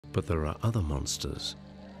But there are other monsters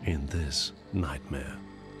in this nightmare.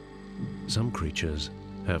 Some creatures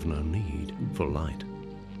have no need for light.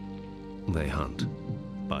 They hunt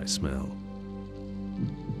by smell.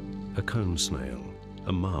 A cone snail,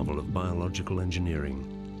 a marvel of biological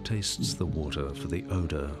engineering, tastes the water for the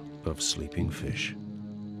odor of sleeping fish.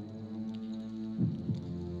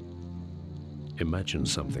 Imagine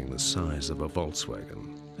something the size of a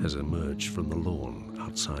Volkswagen has emerged from the lawn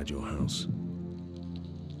outside your house.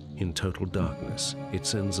 In total darkness, it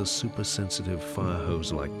sends a super-sensitive fire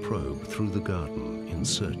hose-like probe through the garden in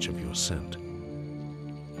search of your scent.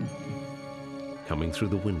 Coming through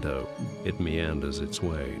the window, it meanders its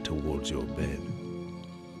way towards your bed.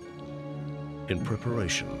 In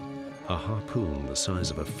preparation, a harpoon the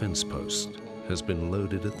size of a fence post has been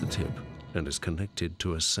loaded at the tip and is connected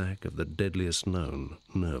to a sac of the deadliest known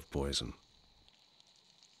nerve poison.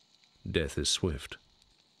 Death is swift.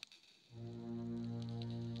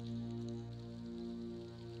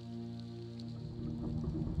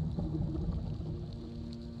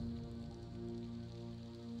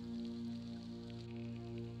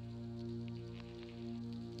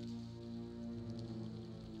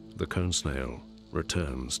 The cone snail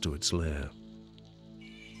returns to its lair.